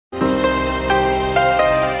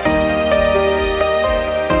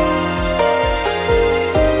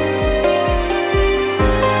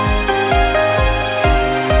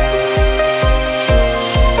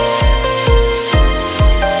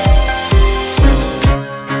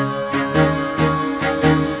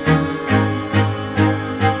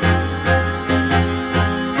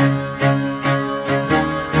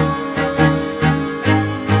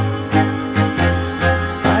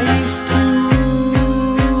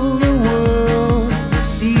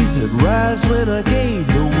eyes when I gave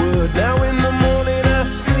the word. Now in the morning I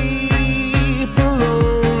sleep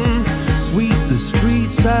alone. Sweep the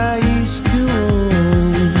streets I used to own.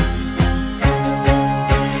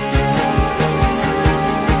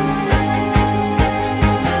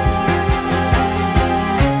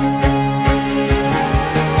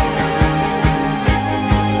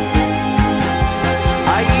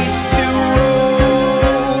 I used to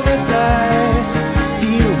roll the dice,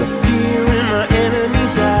 feel the fear in my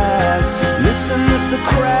enemy's eyes, listen as the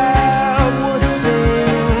crowd would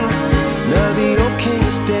sing. Now the old king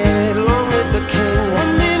is dead, long live the king.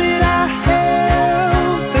 One minute I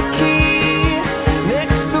held the key,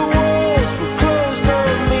 next the walls were closed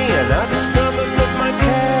on me, and I discovered that my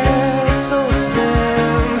castle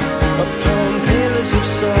stand upon pillars of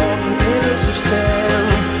salt and pillars of sand.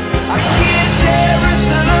 I hear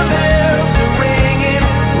Jerusalem bells are ringing,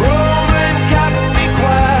 Roman cavalry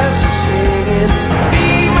choirs are singing. Be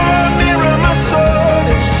my mirror, my sword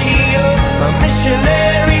and shield, my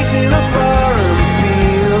missionaries in a foreign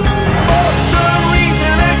field. For some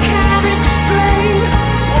reason I can't explain,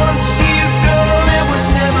 once you've gone it was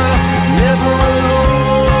never, never an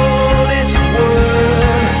honest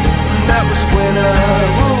word. And that was when I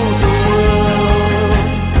ruled the world.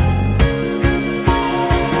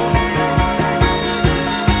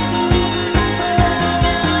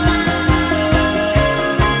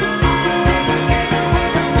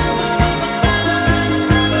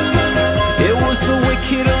 It was the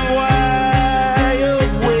wicked and wild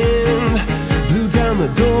wind, blew down the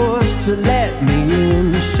doors to let me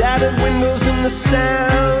in, shattered windows in the sound